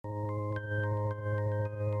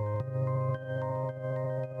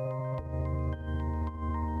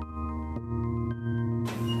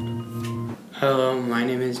Hello, my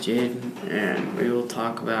name is Jayden, and we will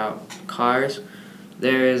talk about cars.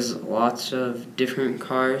 There's lots of different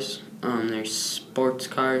cars. There's sports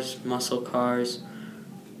cars, muscle cars,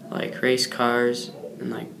 like race cars,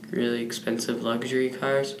 and like really expensive luxury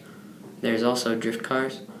cars. There's also drift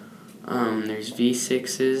cars. There's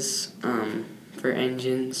V6s for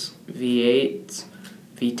engines, V8s,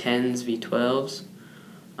 V10s, V12s.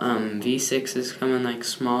 V6s come in like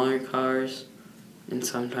smaller cars and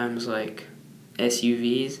sometimes like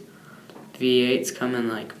SUVs. V8s come in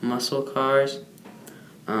like muscle cars.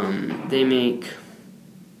 They make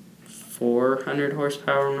 400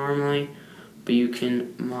 horsepower normally, but you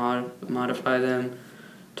can modify them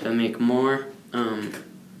to make more.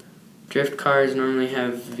 Drift cars normally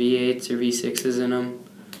have V8s or V6s in them.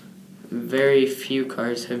 Very few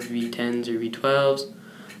cars have V10s or V12s.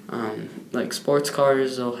 Like sports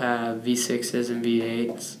cars, they'll have V6s and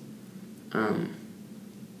V8s.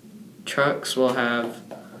 Trucks will have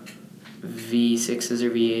V6s or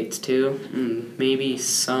V8s too. Maybe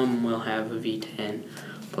some will have a V10.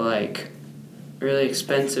 But like really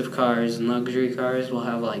expensive cars and luxury cars will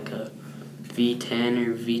have like a V10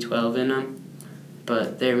 or V12 in them.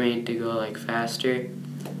 But they're made to go like faster.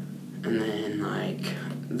 And then like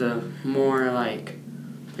the more like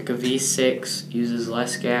a V6 uses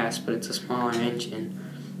less gas, but it's a smaller engine.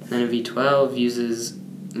 And then a V12 uses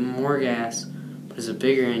more gas, but it's a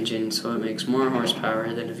bigger engine, so it makes more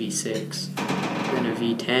horsepower than a V6. Then a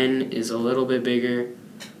V10 is a little bit bigger.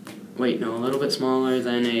 A little bit smaller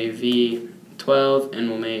than a V12 and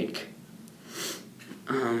will make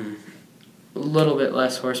a little bit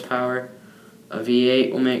less horsepower. A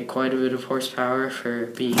V8 will make quite a bit of horsepower for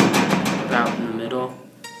being about in the middle.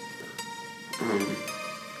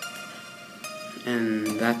 And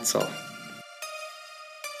that's all.